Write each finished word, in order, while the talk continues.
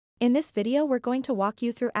In this video we're going to walk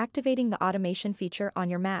you through activating the automation feature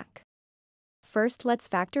on your Mac. First, let's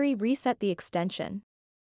factory reset the extension.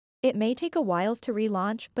 It may take a while to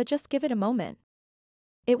relaunch, but just give it a moment.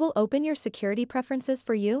 It will open your security preferences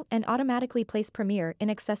for you and automatically place Premiere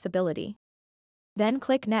in accessibility. Then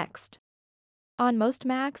click Next. On most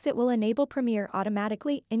Macs it will enable Premiere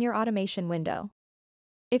automatically in your automation window.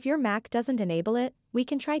 If your Mac doesn't enable it, we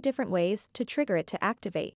can try different ways to trigger it to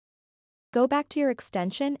activate. Go back to your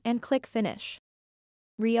extension and click Finish.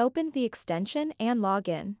 Reopen the extension and log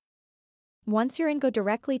in. Once you're in, go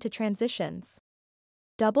directly to Transitions.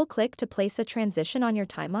 Double-click to place a transition on your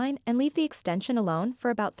timeline and leave the extension alone for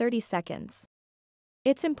about 30 seconds.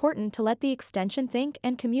 It's important to let the extension think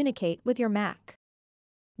and communicate with your Mac.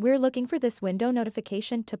 We're looking for this window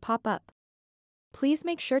notification to pop up. Please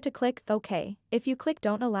make sure to click OK. If you click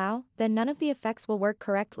Don't Allow, then none of the effects will work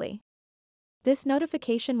correctly. This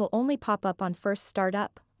notification will only pop up on first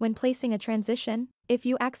startup, when placing a transition. If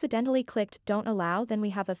you accidentally clicked Don't Allow, then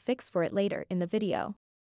we have a fix for it later in the video.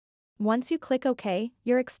 Once you click OK,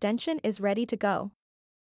 your extension is ready to go.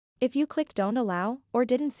 If you clicked Don't Allow, or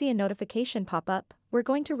didn't see a notification pop up, we're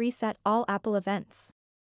going to reset all Apple events.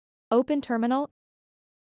 Open Terminal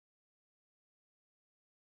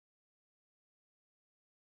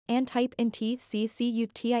and type in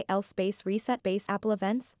tccutil space reset base Apple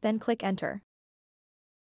events, then click Enter.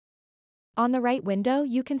 On the right window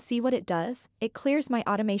you can see what it does. It clears my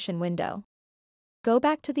automation window. Go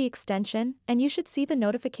back to the extension, and you should see the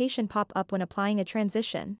notification pop up when applying a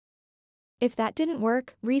transition. If that didn't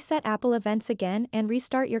work, reset Apple events again and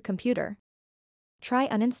restart your computer. Try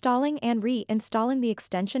uninstalling and reinstalling the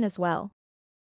extension as well.